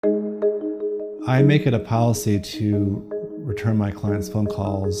I make it a policy to return my clients' phone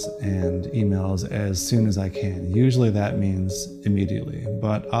calls and emails as soon as I can. Usually that means immediately,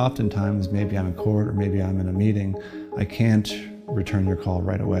 but oftentimes maybe I'm in court or maybe I'm in a meeting. I can't return your call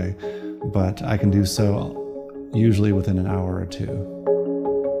right away, but I can do so usually within an hour or two.